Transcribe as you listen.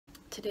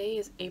Today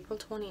is April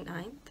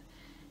 29th,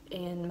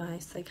 and my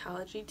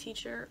psychology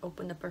teacher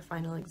opened up our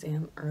final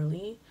exam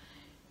early.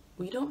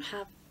 We don't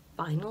have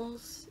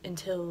finals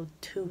until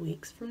 2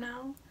 weeks from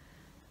now.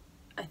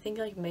 I think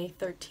like May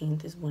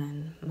 13th is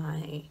when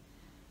my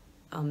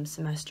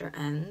semester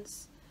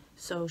ends.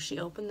 So she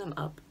opened them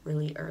up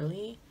really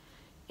early,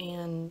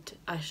 and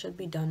I should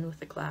be done with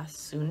the class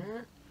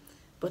sooner.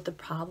 But the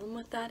problem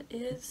with that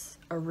is,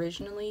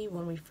 originally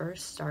when we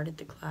first started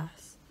the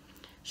class,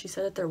 she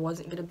said that there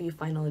wasn't going to be a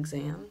final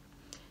exam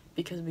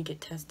because we get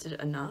tested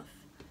enough.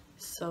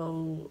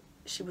 So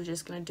she was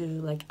just going to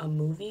do like a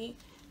movie,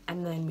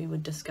 and then we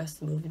would discuss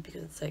the movie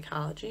because it's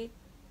psychology.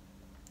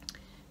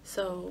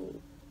 So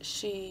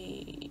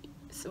since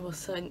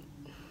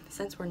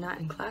we're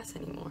not in class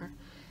anymore,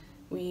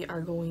 we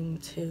are going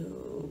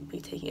to be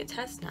taking a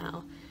test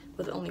now.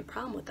 But the only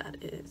problem with that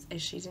is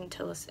she didn't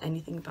tell us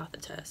anything about the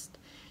test.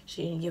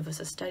 She didn't give us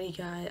a study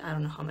guide. I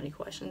don't know how many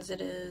questions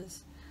it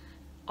is.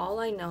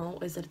 All I know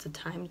is that it's a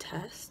timed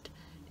test,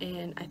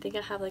 and I think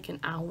I have like an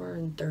hour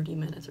and 30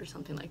 minutes or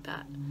something like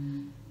that.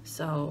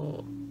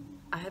 So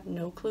I have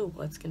no clue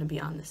what's going to be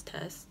on this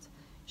test.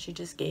 She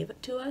just gave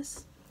it to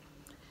us.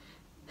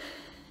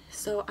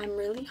 So I'm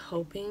really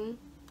hoping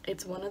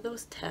it's one of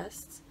those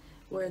tests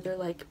where they're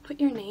like,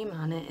 put your name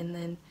on it, and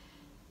then,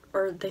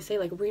 or they say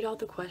like, read all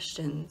the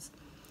questions,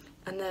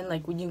 and then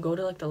like when you go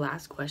to like the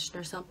last question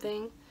or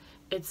something,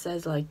 it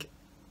says like,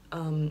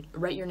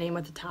 write your name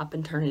at the top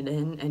and turn it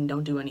in and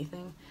don't do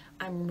anything.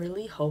 I'm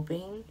really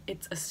hoping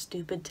it's a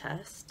stupid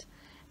test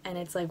and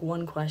it's like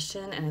one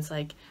question and it's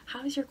like,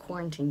 how's your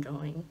quarantine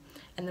going?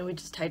 And then we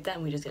just type that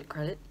and we just get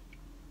credit.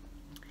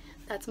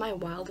 That's my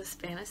wildest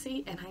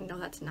fantasy, and I know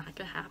that's not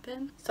gonna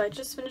happen. So I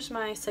just finished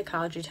my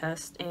psychology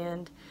test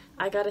and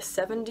I got a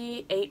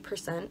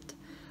 78%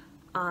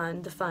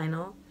 on the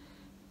final,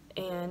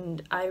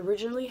 and I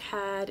originally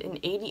had an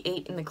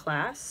 88 in the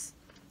class.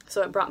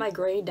 So it brought my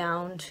grade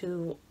down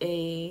to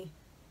a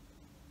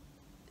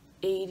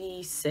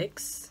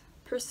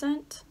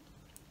 86%.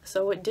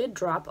 So it did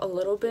drop a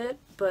little bit,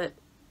 but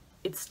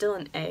it's still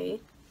an A.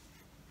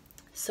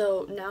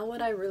 So now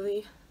what I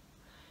really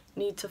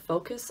need to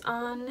focus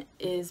on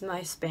is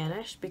my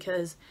Spanish,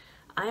 because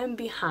I am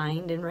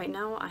behind, and right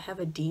now I have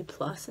a D+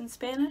 in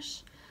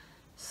Spanish.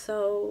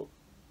 So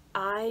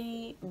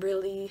I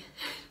really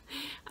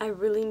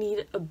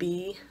need a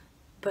B.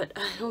 But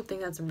I don't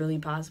think that's really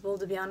possible,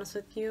 to be honest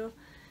with you.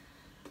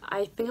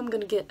 I think I'm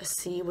gonna get a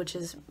C, which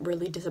is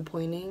really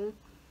disappointing.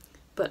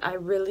 But I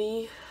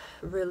really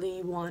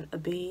want a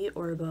B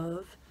or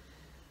above.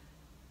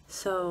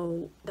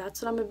 So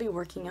that's what I'm gonna be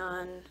working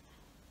on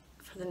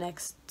for the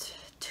next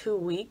 2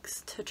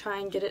 weeks to try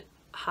and get it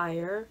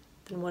higher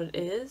than what it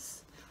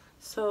is.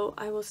 So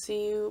I will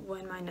see you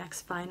when my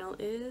next final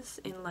is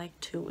in like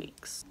 2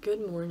 weeks. Good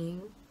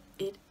morning.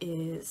 It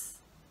is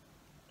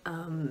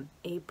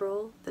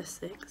April the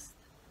 6th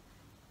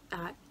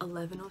at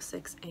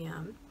 11:06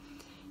 a.m.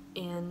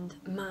 and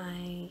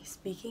my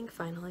speaking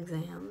final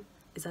exam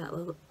is at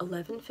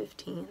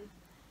 11:15,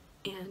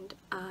 and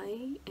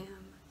I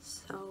am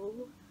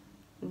so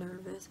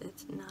nervous,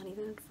 it's not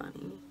even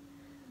funny.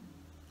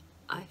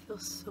 I feel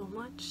so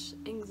much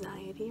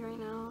anxiety right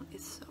now,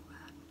 it's so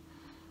bad.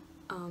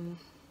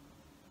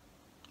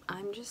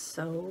 I'm just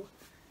so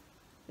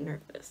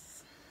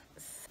nervous.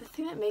 The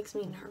thing that makes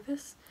me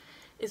nervous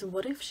is,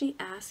 what if she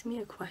asks me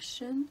a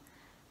question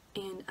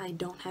and I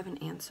don't have an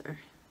answer?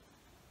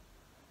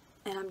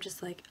 And I'm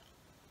just like,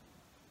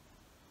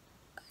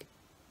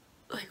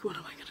 what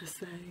am I gonna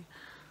say?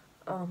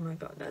 Oh my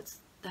god,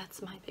 that's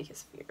my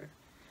biggest fear.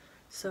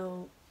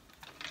 So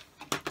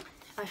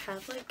I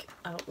have like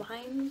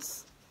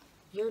outlines.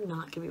 You're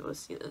not gonna be able to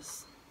see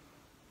this.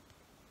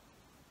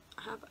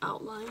 I have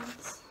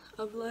outlines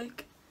of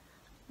like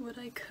what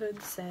I could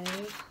say.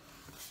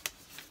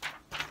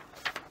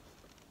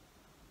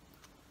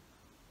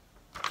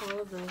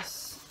 All of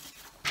this,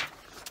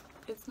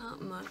 it's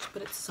not much,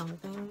 but it's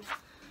something.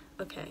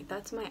 Okay,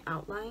 that's my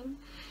outline.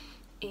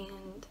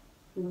 And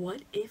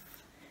what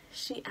if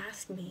she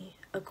asked me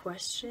a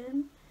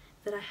question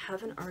that I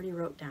haven't already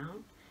wrote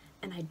down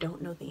and I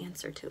don't know the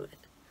answer to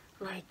it?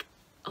 Like,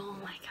 oh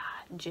my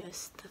god,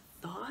 just the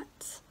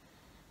thought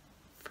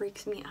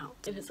freaks me out.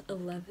 It is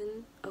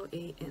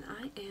 11:08 and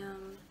I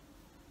am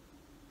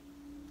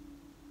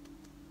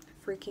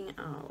freaking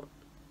out.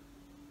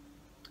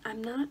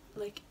 I'm not,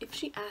 like, if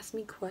she asks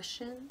me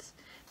questions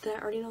that I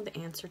already know the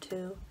answer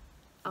to,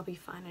 I'll be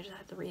fine. I just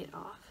have to read it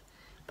off.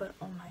 But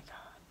oh my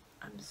god,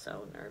 I'm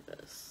so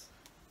nervous.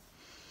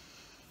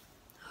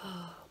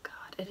 Oh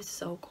god, it is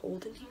so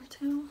cold in here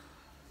too.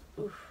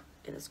 Oof,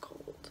 it is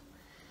cold.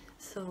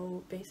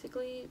 So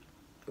basically,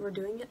 we're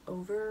doing it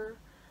over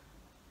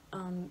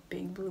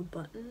Big Blue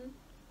Button.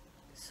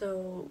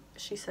 So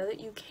she said that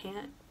you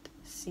can't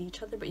see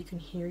each other, but you can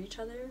hear each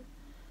other.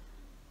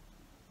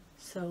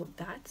 So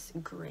that's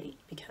great,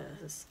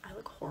 because I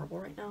look horrible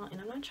right now,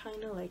 and I'm not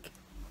trying to like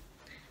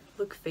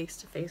look face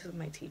to face with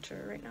my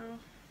teacher right now.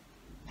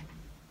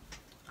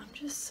 I'm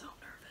just so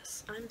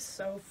nervous. I'm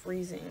so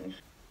freezing.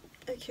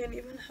 I can't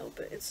even help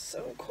it. It's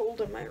so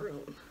cold in my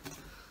room.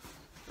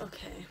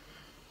 Okay.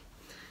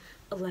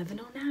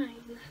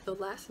 11:09. So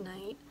last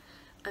night,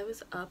 I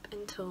was up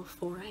until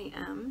 4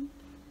 a.m.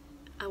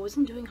 I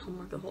wasn't doing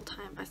homework the whole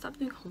time. I stopped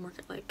doing homework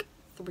at like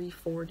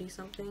 3:40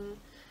 something.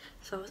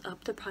 So I was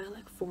up to probably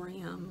like 4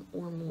 a.m.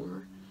 or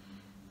more.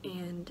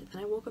 And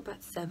then I woke up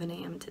at 7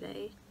 a.m.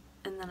 today.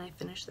 And then I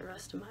finished the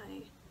rest of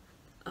my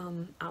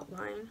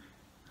outline.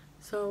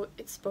 So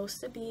it's supposed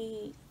to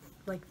be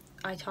like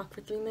I talk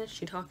for 3 minutes,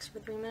 she talks for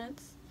 3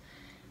 minutes.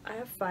 I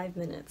have 5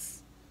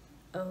 minutes.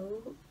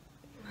 Oh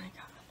my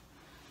god.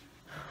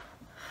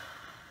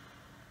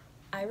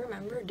 I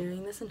remember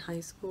doing this in high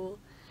school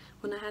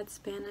when I had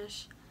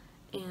Spanish,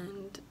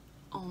 and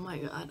oh my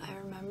god, I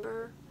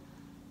remember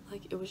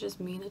like it was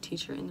just me and the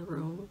teacher in the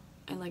room,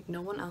 and like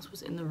no one else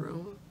was in the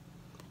room.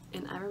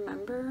 And I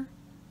remember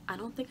I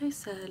don't think I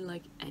said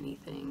like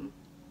anything.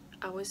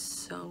 I was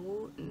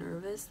so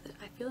nervous that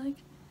I feel like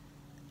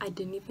I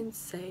didn't even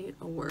say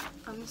a word.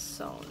 I'm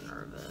so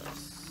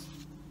nervous.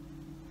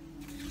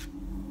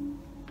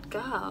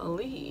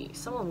 Golly,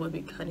 someone would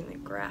be cutting the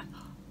grass.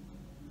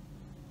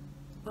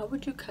 Why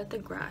would you cut the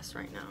grass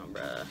right now,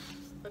 bruh?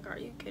 Like, are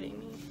you kidding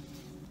me?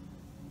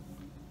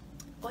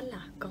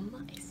 Hola,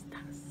 ¿cómo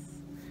estás?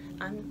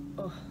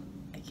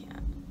 I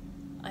can't.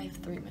 I have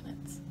 3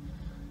 minutes.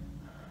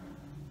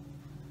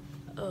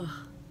 Ugh,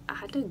 I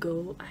had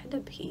to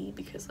pee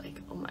because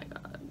like, oh my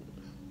god.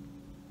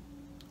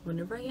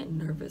 Whenever I get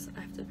nervous,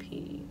 I have to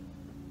pee.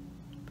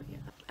 But yeah,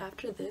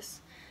 after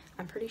this,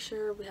 I'm pretty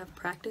sure we have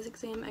practice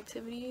exam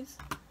activities.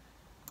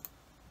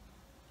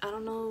 I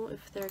don't know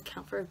if they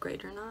count for a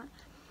grade or not.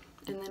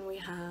 And then we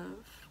have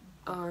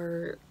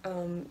our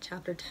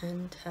chapter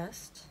 10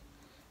 test.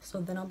 So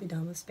then I'll be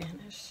done with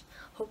Spanish.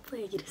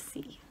 Hopefully I get a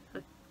C.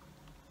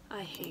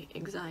 I hate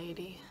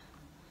anxiety.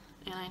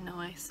 And I know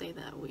I say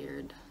that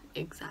weird.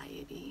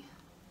 Anxiety.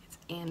 It's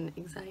an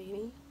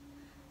anxiety.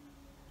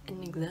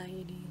 An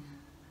anxiety.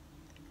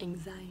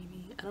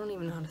 Anxiety. I don't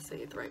even know how to say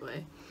it the right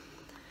way.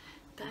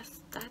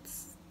 That's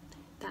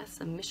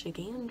a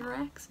Michigander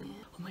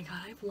accent. Oh my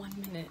god, I have 1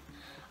 minute.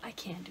 I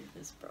can't do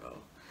this,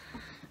 bro.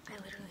 I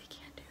literally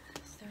can't do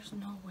this. There's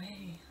no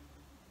way.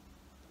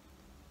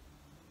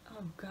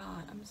 Oh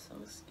god, I'm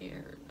so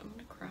scared. I'm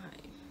gonna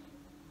cry.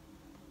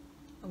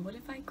 What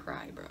if I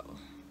cry, bro?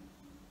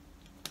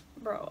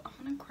 Bro, I'm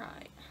gonna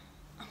cry.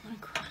 I'm gonna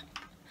cry.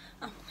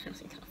 I'm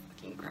literally gonna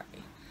fucking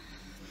cry.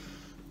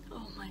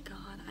 Oh my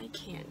god, I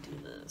can't do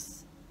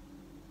this.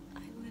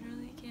 I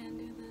literally can't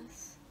do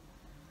this.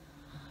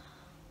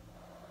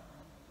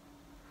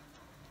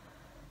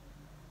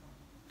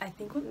 I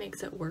think what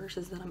makes it worse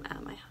is that I'm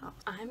at my house.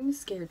 I'm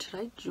scared. Should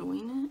I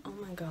join it? Oh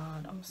my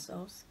god, I'm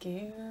so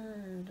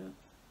scared.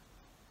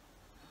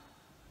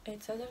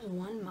 It says there's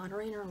one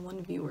moderator and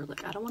one viewer.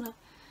 Like, I don't want to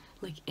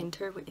like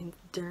enter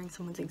during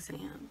someone's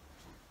exam.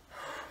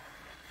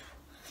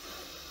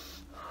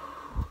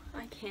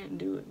 I can't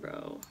do it,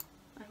 bro.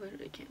 I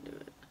literally can't do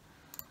it.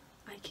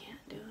 I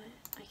can't do it.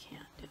 I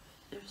can't do it.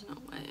 There's no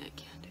way I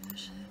can't do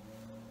this shit.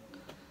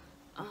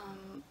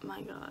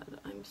 My god,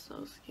 I'm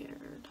so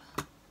scared.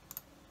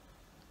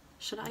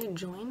 Should I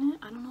join it?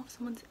 I don't know if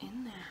someone's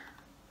in there.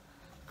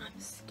 I'm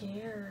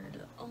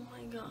scared. Oh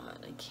my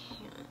god, I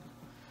can't.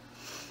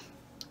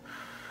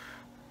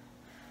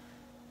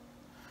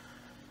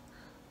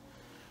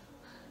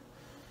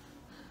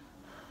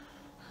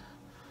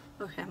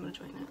 Okay, I'm gonna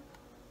join it.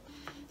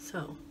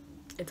 So,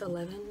 it's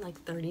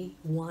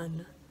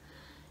 31,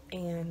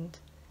 and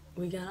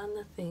we got on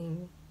the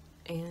thing,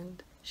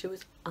 and she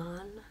was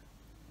on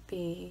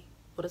the,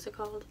 what is it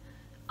called?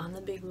 On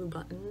the big blue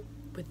button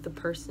with the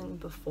person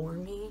before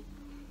me,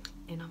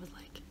 and I was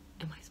like,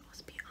 am I supposed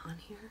to be on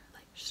here?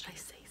 Like, should I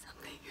say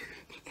something?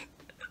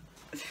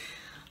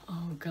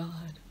 Oh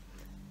god.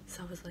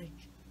 So I was like,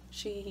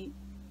 she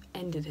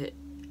ended it,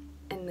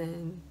 and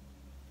then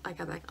I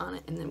got back on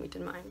it, and then we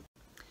did mine.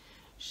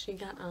 She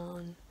got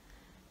on,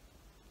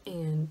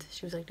 and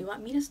she was like, do you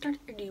want me to start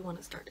it, or do you want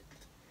to start it?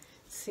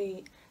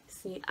 See,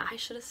 I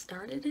should have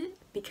started it,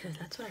 because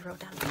that's what I wrote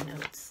down in my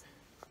notes.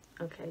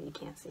 Okay, you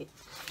can't see it,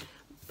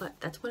 but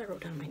that's what I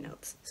wrote down in my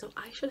notes. So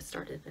I should have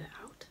started it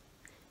out,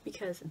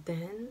 because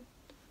then,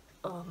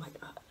 oh my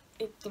god,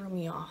 it threw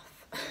me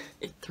off.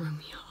 It threw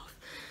me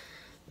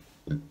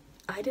off.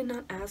 I did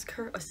not ask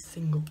her a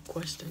single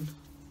question.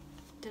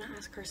 Did not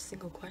ask her a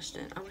single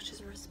question. I was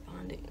just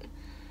responding.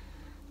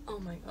 Oh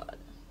my god.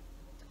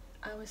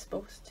 I was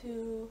supposed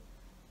to,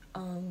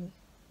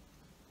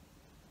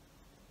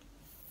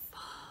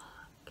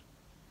 fuck.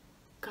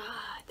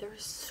 God, there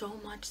was so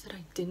much that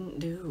I didn't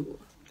do.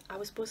 I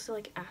was supposed to,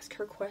 like, ask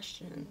her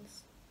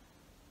questions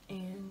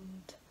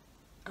and,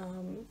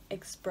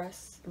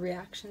 express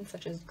reactions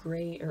such as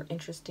great or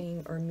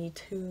interesting or me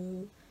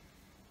too.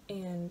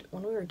 And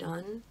when we were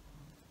done,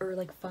 or,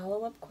 like,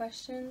 follow-up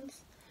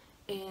questions,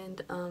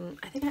 and,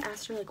 I think I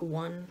asked her, like,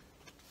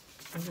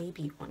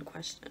 maybe one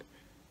question.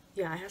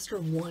 Yeah, I asked her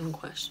one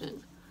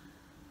question.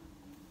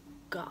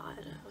 God,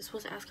 I was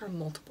supposed to ask her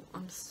multiple.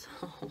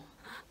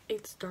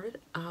 It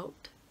started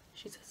out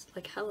She says,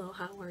 like, hello,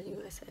 how are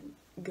you? I said,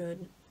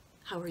 good.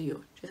 How are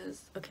you? She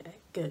says, okay,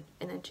 good.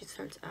 And then she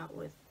starts out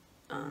with,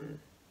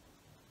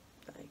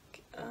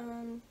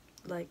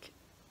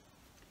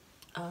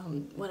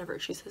 whatever.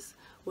 She says,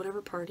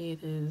 whatever party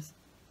it is,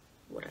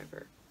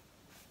 whatever.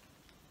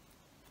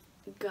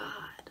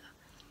 God.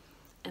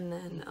 And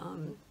then,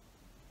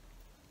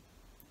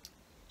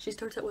 she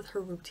starts out with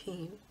her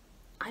routine.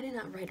 I did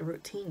not write a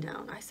routine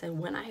down. I said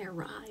when I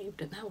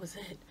arrived, and that was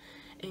it.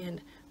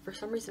 And for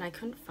some reason, I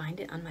couldn't find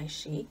it on my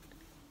sheet,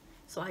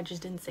 so I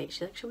just didn't say it.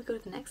 She's like, should we go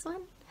to the next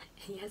one?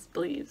 Yes,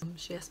 please.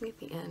 She asked me at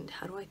the end,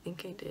 how do I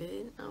think I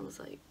did? I was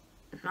like,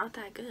 not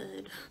that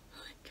good.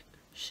 Like,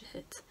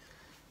 shit.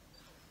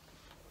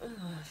 Ugh,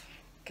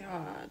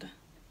 God.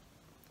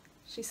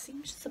 She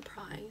seemed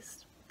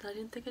surprised that I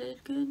didn't think I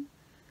did good,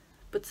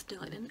 but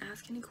still, I didn't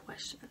ask any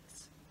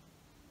questions.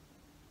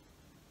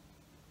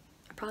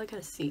 I probably got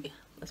a C.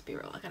 Let's be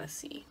real, I got a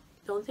C.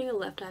 The only thing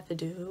left I have to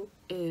do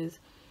is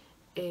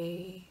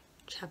a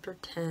chapter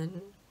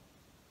 10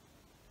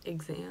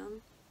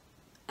 exam,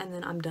 and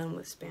then I'm done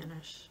with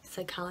Spanish.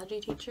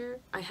 Psychology teacher,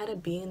 I had a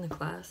B in the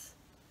class,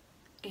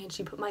 and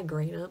she put my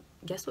grade up.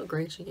 Guess what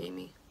grade she gave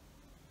me?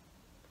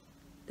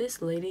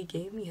 This lady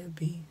gave me a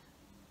B.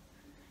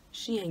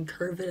 She ain't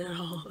curved it at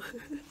all.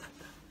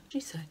 She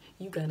said,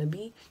 you got a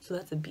B, so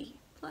that's a B.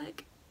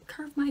 Like,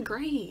 curve my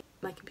grade.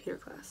 My computer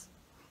class.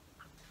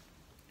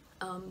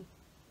 I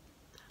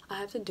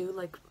have to do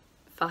like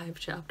 5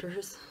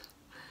 chapters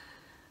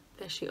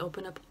that she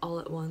opened up all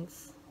at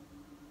once.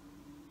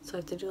 So I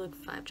have to do like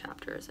 5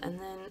 chapters, and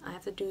then I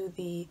have to do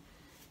the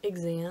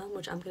exam,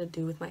 which I'm gonna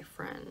do with my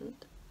friend.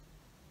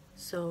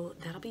 So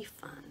that'll be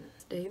fun.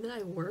 The day that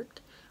I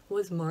worked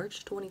was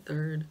March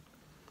 23rd,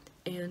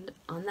 and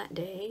on that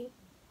day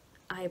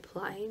I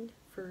applied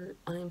for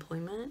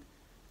unemployment,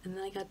 and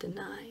then I got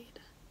denied.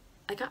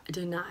 I got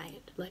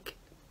denied like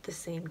the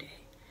same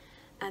day,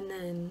 and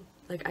then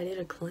like I did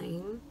a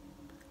claim,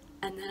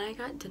 and then I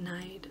got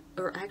denied,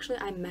 or actually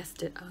I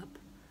messed it up,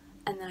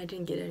 and then I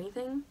didn't get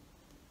anything,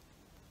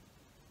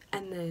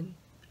 and then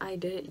I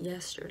did it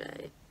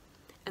yesterday,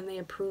 and they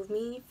approved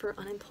me for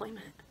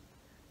unemployment.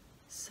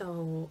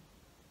 So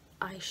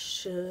I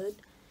should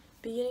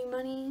be getting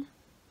money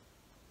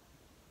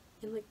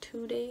in like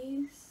 2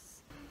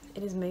 days.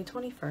 It is May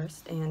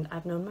 21st, and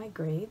I've known my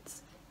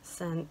grades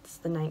since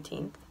the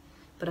 19th,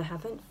 but I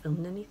haven't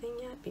filmed anything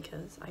yet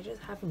because I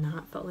just have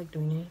not felt like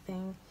doing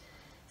anything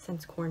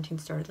since quarantine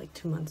started like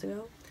 2 months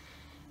ago.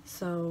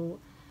 So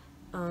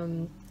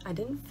I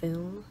didn't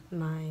film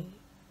my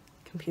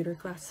computer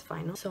class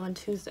final. So on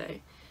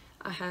Tuesday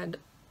I had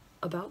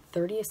about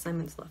 30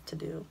 assignments left to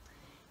do,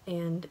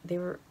 and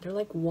they're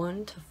like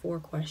 1 to 4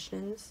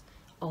 questions,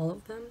 all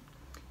of them.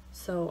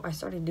 So I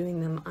started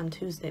doing them on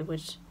Tuesday,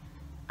 which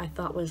I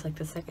thought was like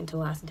the second to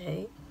last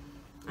day,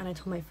 and I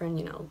told my friend,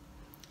 you know,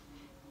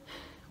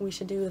 we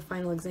should do the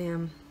final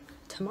exam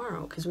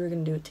tomorrow because we were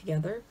gonna do it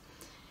together.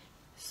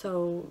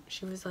 So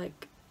she was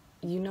like,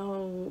 you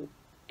know,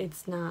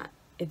 it's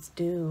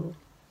due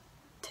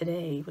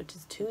today, which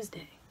is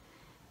Tuesday.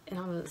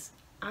 And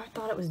I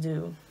thought it was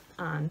due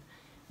on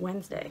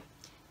Wednesday.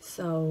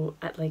 So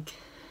at like,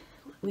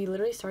 we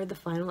literally started the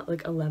final at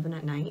like 11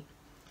 at night.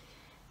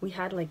 We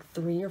had like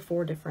 3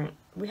 different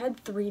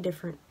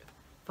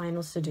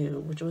finals to do,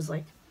 which was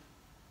like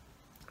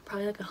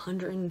probably like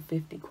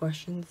 150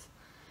 questions.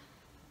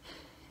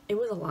 It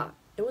was a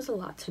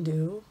lot to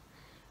do,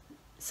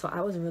 so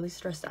I was really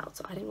stressed out,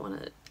 so I didn't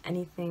want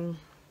anything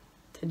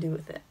to do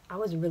with it. I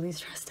was really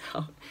stressed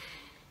out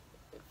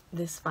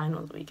this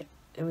finals week.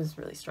 It was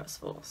really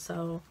stressful.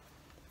 So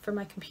for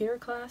my computer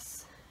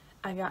class,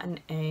 I got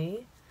an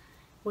A,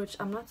 which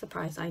I'm not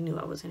surprised. I knew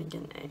I was gonna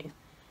get an A.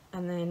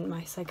 And then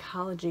my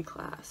psychology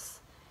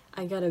class,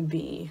 I got a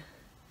B,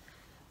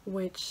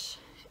 which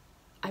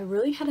I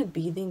really had a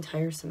B the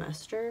entire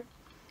semester,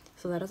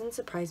 so that doesn't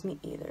surprise me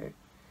either.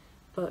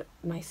 But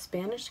my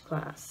Spanish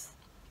class,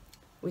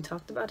 we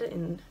talked about it,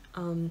 and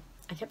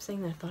I kept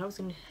saying that I thought I was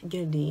gonna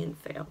get a D and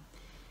fail,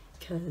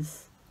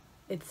 because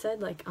it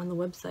said like on the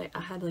website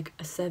I had like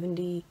a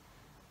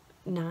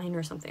 79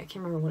 or something. I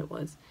can't remember what it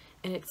was,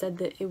 and it said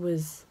that it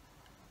was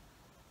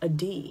a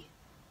D,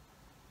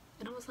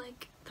 and I was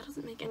like, that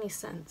doesn't make any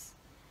sense.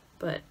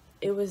 But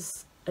it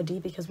was a D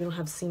because we don't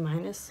have C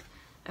minus.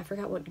 I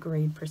forgot what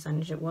grade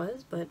percentage it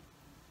was, but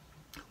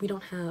we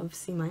don't have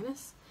C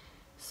minus.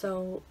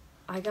 So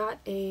I got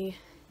a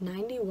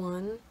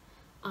 91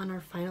 on our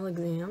final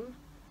exam,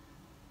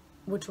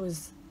 which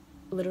was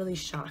literally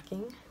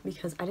shocking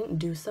because I didn't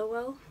do so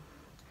well.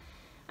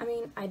 I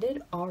mean, I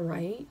did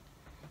alright,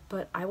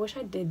 but I wish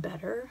I did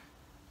better.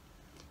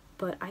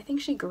 But I think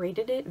she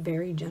graded it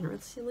very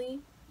generously.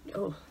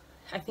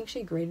 I think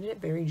she graded it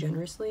very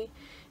generously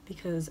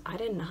because I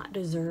did not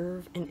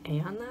deserve an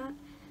A on that,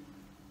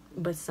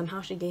 but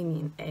somehow she gave me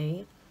an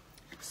A.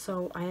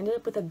 So I ended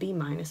up with a B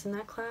minus in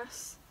that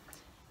class.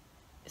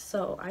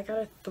 So I got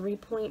a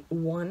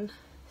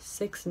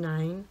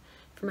 3.169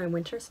 for my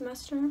winter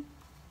semester,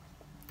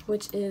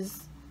 which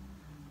is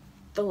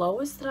the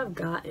lowest that I've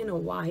got in a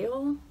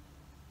while,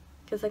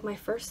 because like my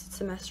first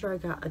semester I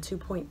got a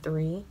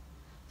 2.3,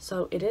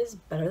 so it is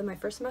better than my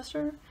first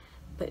semester,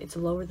 but it's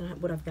lower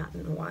than what I've gotten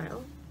in a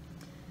while.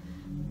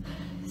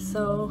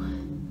 So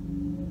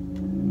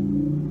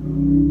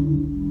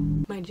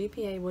my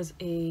GPA was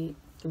a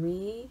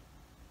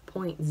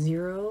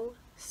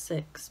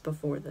 3.06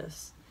 before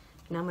this.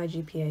 Now my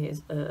GPA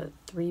is a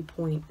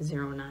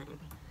 3.09.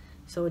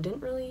 So it didn't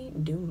really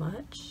do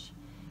much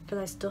because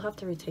I still have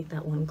to retake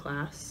that one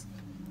class.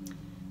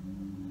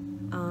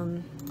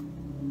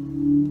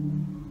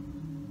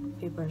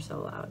 People are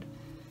so loud.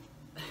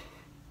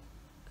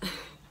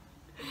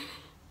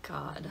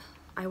 God.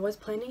 I was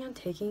planning on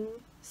taking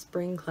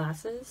spring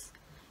classes,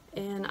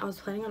 and I was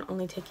planning on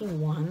only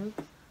taking one.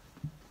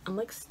 I'm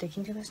like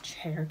sticking to this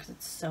chair because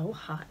it's so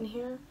hot in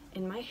here,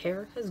 and my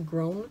hair has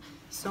grown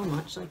so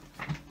much. Like,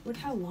 look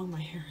how long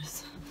my hair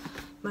is.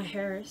 My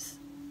hair is,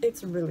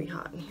 it's really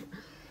hot in here.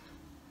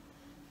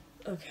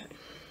 Okay.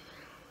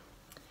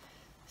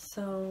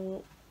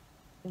 So,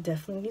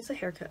 definitely needs a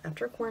haircut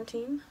after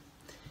quarantine.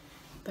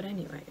 But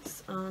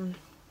anyways,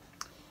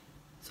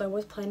 so I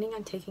was planning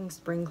on taking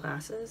spring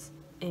classes,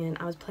 and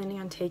I was planning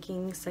on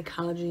taking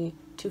Psychology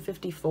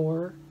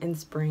 254 in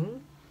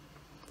spring,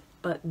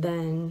 but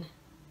then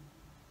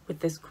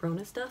with this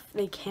corona stuff,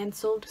 they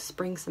canceled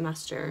spring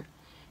semester,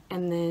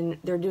 and then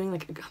they're doing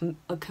like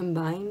a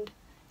combined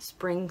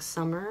spring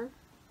summer,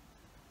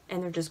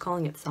 and they're just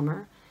calling it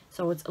summer,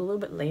 so it's a little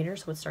bit later,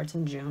 so it starts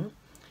in June,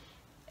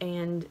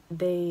 and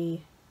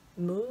they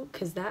moved,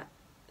 because that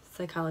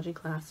psychology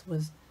class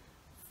was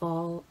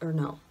fall, or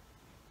no,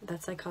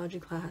 that psychology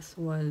class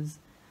was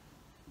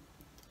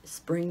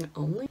spring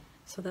only.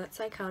 So that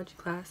psychology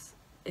class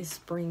is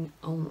spring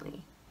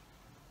only.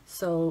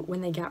 So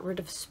when they got rid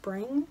of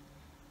spring,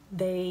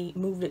 they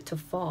moved it to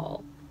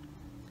fall.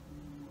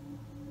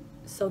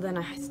 So then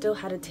I still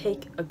had to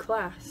take a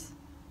class.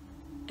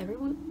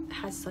 Everyone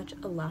has such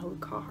a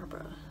loud car,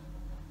 bruh.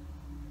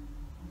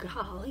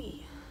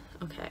 Golly.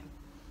 Okay.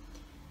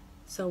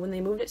 So when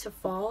they moved it to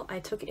fall, I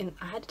had to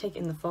take it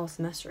in the fall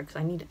semester because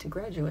I needed to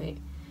graduate.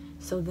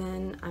 So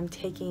then I'm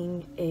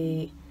taking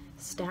a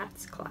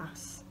stats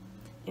class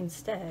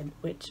instead,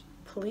 which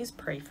please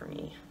pray for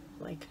me.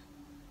 Like,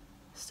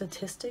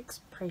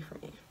 statistics, pray for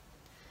me.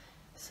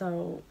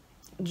 So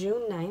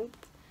June 9th,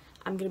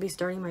 I'm going to be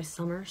starting my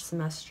summer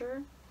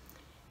semester,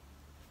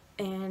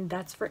 and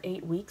that's for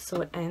 8 weeks,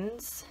 so it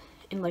ends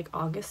in like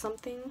August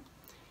something.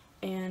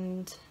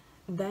 And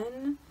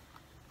then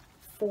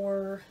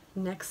for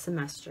next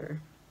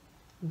semester,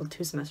 well,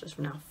 2 semesters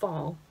from now,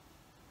 fall,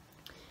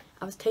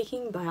 I was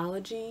taking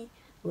biology,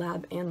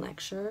 lab, and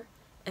lecture,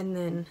 and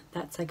then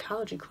that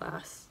psychology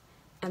class,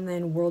 and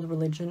then world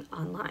religion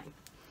online.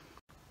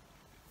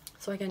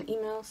 So I got an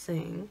email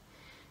saying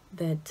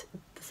that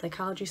the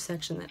psychology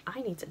section that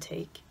I need to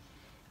take,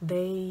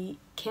 they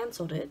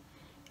canceled it,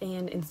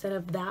 and instead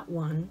of that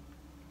one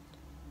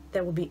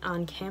that will be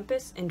on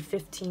campus in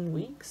 15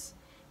 weeks,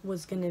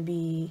 was going to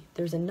be,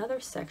 there's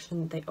another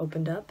section that they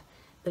opened up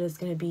that is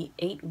going to be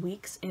 8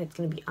 weeks, and it's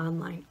going to be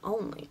online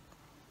only.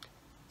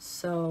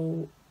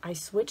 So I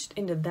switched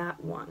into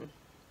that one,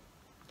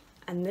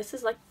 and this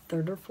is like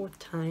third or fourth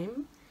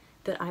time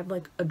that I've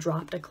like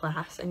dropped a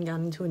class and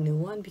gone into a new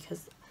one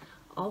because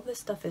all this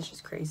stuff is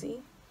just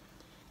crazy.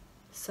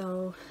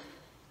 So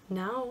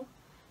now,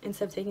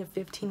 instead of taking a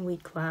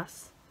 15-week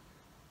class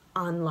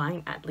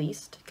online, at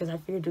least, because I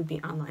figured it would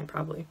be online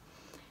probably,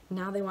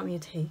 now they want me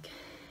to take,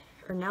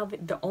 or now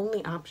the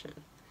only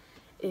option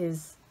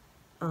is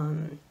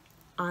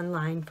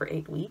online for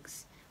 8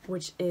 weeks,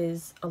 which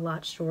is a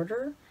lot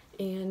shorter,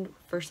 and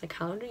for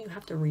psychology you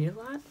have to read a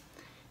lot.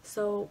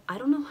 So I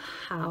don't know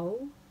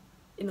how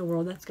in the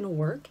world that's gonna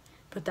work,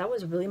 but that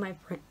was really my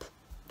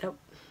that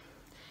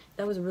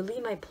was really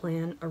my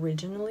plan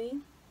originally,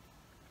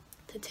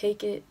 to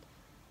take it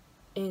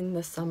in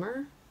the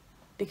summer,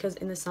 because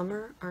in the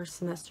summer our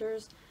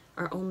semesters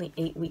are only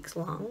 8 weeks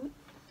long.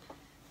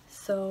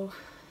 So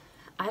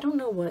I don't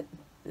know what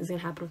is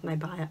gonna happen with my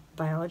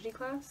biology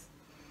class,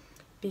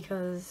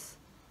 because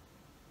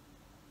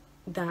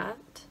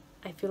that,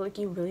 I feel like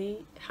you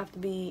really have to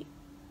be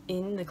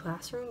in the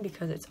classroom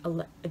because it's a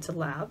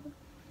lab.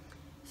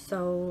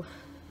 So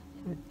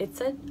it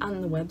said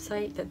on the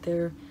website that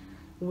there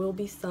will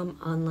be some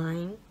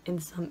online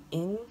and some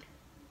in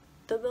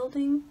the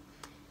building.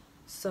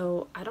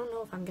 So I don't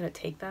know if I'm gonna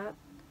take that.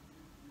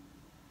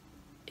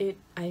 I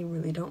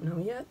really don't know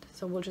yet,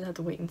 so we'll just have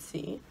to wait and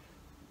see.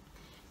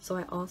 So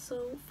I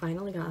also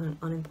finally got an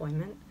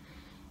unemployment.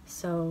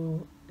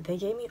 So they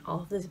gave me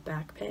all of this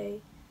back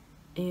pay,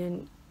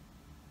 and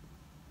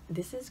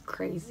this is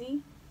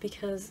crazy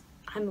because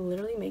I'm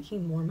literally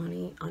making more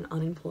money on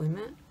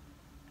unemployment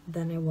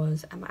than I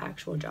was at my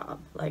actual job.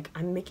 Like,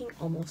 I'm making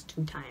almost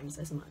 2 times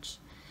as much.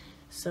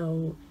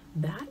 So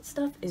that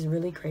stuff is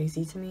really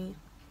crazy to me.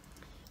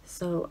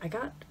 So I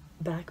got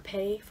back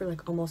pay for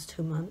like almost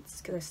 2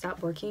 months because I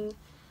stopped working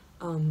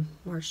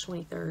March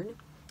 23rd.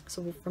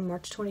 So from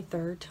March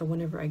 23rd to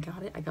whenever I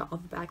got it, I got all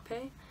the back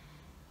pay.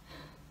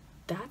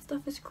 That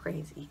stuff is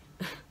crazy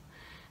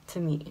to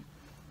me.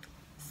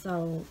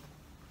 So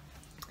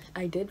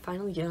I did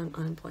finally get on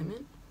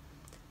unemployment,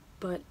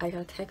 but I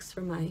got a text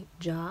from my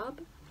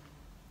job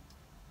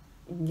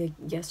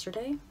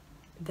yesterday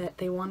that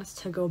they want us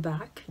to go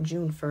back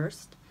June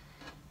 1st,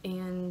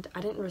 and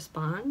I didn't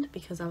respond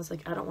because I was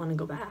like, I don't want to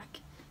go back,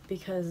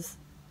 because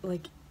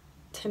like,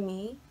 to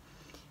me,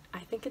 I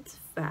think it's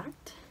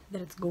fact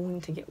that it's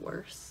going to get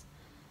worse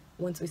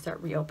once we start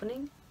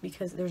reopening,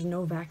 because there's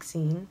no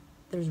vaccine,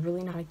 there's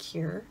really not a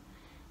cure.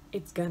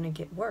 It's gonna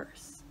get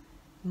worse.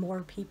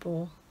 More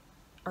people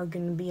are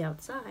gonna be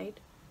outside,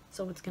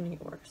 so it's gonna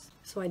get worse.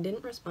 So I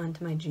didn't respond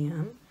to my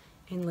GM,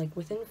 and like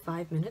within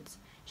 5 minutes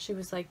she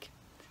was like,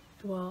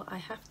 well, I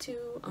have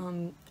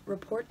to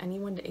report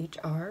anyone to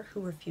HR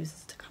who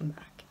refuses to come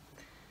back.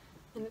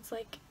 And it's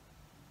like,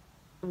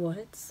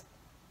 what?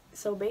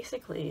 So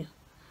basically,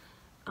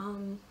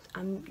 I'm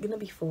gonna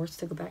be forced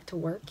to go back to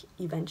work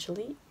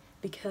eventually,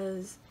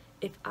 because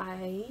if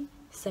I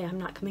say I'm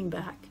not coming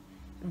back,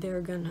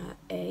 they're gonna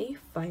A,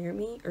 fire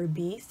me, or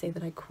B, say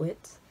that I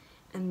quit,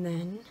 and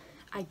then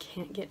I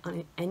can't get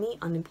any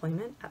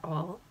unemployment at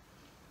all.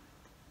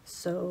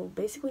 So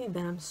basically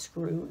then I'm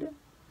screwed.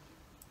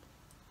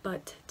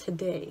 But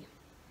today,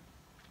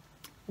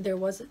 there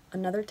was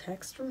another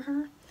text from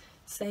her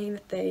saying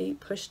that they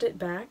pushed it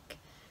back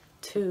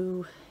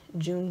to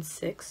June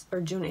 6th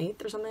or June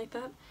 8th or something like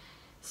that.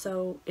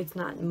 So it's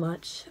not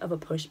much of a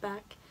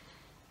pushback,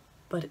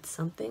 but it's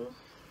something.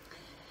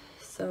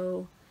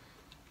 So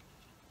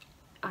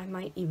I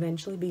might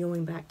eventually be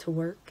going back to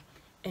work,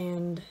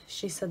 and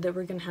she said that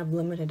we're gonna have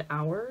limited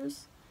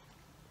hours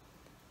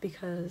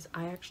because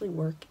I actually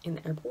work in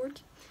the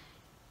airport.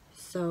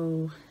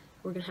 So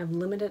we're gonna have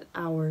limited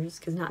hours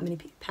because not many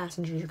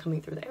passengers are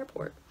coming through the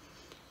airport.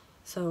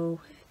 So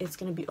it's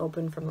gonna be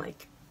open from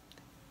like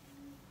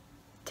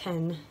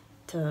 10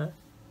 to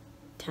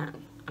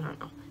 10, I don't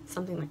know,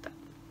 something like that.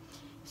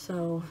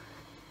 So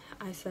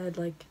I said,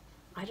 like,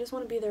 I just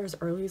want to be there as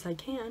early as I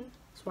can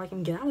so I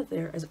can get out of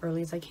there as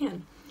early as I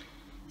can.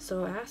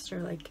 So I asked her,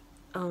 like,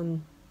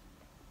 when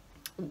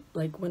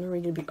are we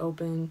gonna be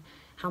open?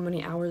 How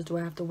many hours do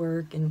I have to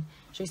work? And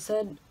she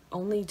said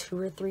only 2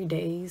 or 3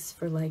 days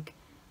for like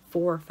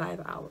 4 or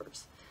 5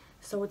 hours.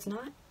 So it's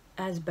not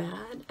as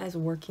bad as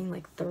working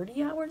like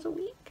 30 hours a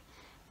week,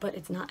 but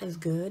it's not as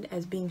good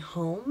as being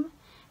home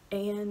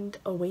and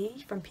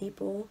away from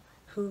people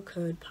who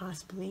could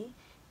possibly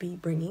be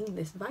bringing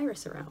this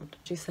virus around.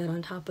 She said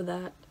on top of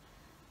that,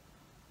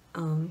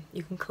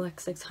 you can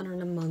collect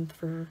 $600 a month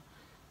for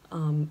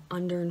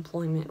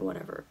underemployment,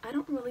 whatever. I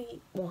don't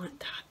really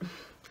want that.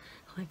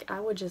 Like, I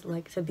would just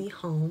like to be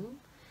home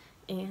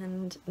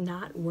and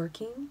not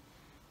working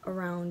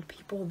around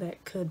people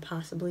that could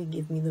possibly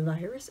give me the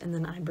virus, and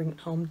then I bring it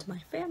home to my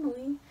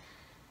family,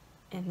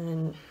 and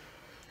then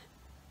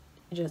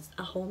just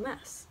a whole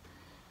mess.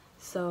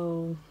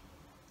 So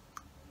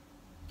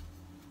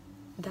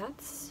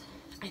that's,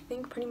 I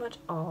think, pretty much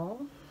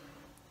all.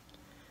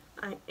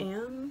 I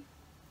am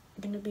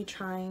gonna be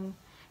trying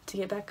to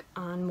get back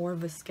on more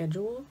of a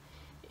schedule,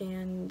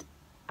 and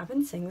I've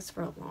been saying this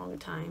for a long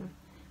time,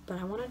 but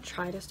I want to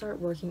try to start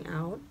working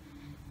out,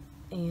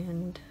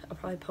 and I'll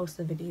probably post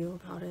a video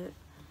about it.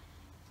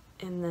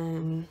 And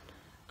then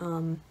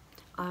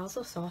I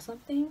also saw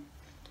something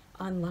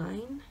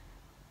online.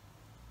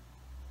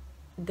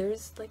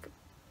 There's like,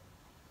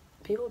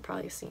 people have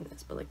probably seen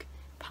this, but like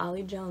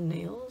polygel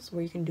nails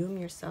where you can do them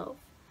yourself.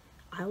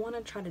 I want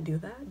to try to do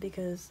that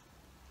because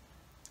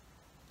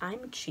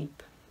I'm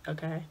cheap,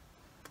 okay?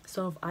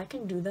 So if I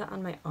can do that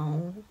on my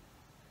own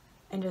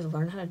and just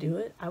learn how to do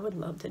it, I would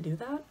love to do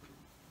that.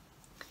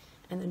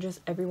 And then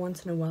just every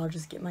once in a while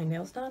just get my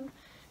nails done.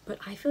 But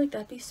I feel like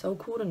that'd be so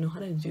cool to know how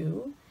to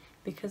do,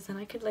 because then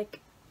I could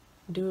like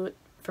do it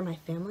for my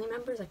family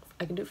members. Like,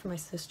 I could do it for my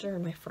sister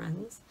and my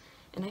friends,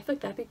 and I feel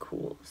like that'd be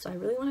cool. So I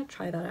really want to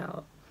try that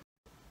out.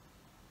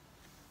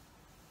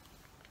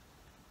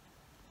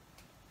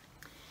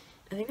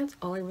 I think that's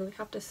all I really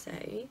have to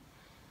say,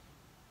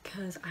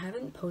 because I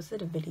haven't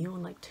posted a video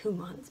in like 2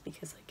 months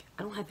because like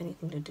I don't have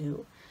anything to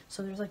do.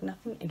 So there's like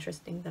nothing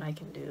interesting that I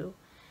can do.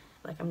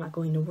 Like, I'm not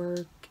going to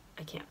work,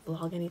 I can't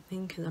vlog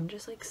anything because I'm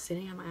just like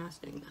sitting on my ass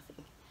doing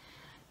nothing.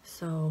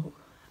 So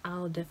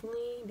I'll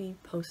definitely be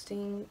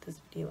posting this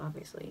video,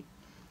 obviously,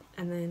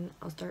 and then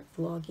I'll start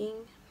vlogging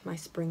my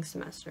spring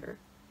semester,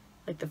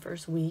 like the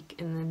first week,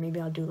 and then maybe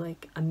I'll do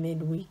like a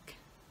midweek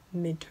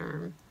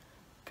midterm,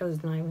 because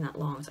it's not even that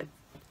long, it's like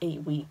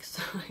 8 weeks.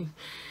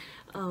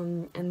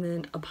 And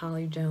then a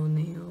polygel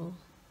nail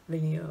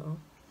video,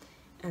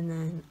 and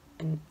then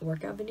a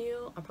workout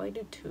video. I'll probably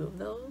do 2 of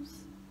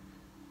those,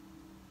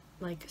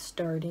 like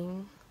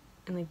starting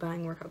and like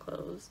buying workout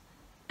clothes,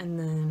 and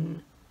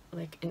then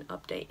like an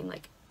update in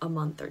like a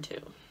month or 2.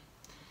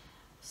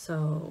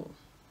 So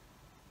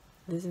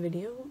this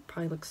video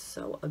probably looks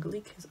so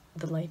ugly because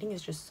the lighting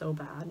is just so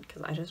bad,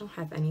 because I just don't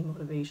have any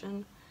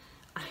motivation.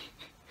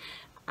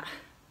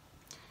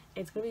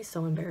 It's gonna be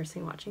so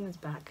embarrassing watching this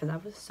back, because I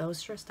was so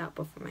stressed out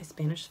before my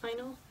Spanish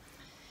final,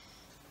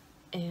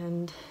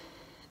 and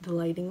the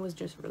lighting was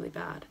just really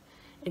bad.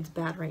 It's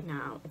bad right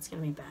now, it's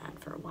gonna be bad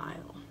for a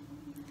while.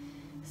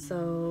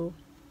 So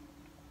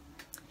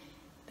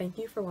thank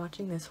you for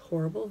watching this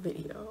horrible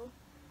video,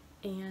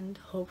 and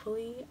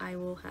hopefully I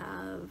will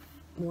have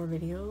more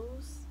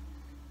videos.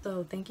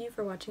 So thank you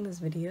for watching this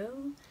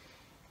video.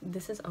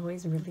 This is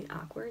always really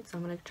awkward, so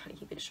I'm gonna try to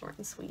keep it short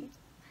and sweet.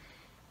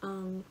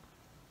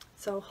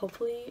 So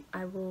hopefully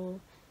I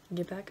will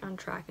get back on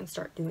track and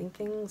start doing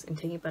things and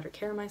taking better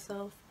care of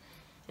myself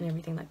and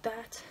everything like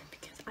that,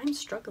 because I'm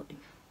struggling.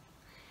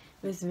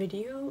 This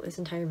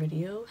entire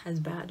video has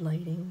bad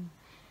lighting.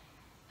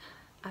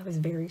 I was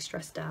very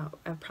stressed out.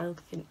 I probably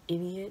look like an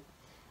idiot,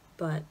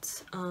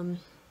 but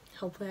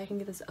hopefully I can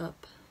get this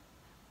up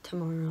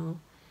tomorrow.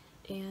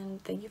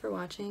 And thank you for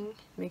watching.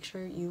 Make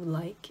sure you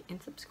like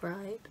and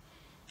subscribe,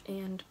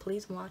 and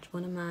please watch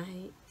one of my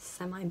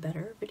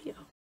semi-better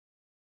videos.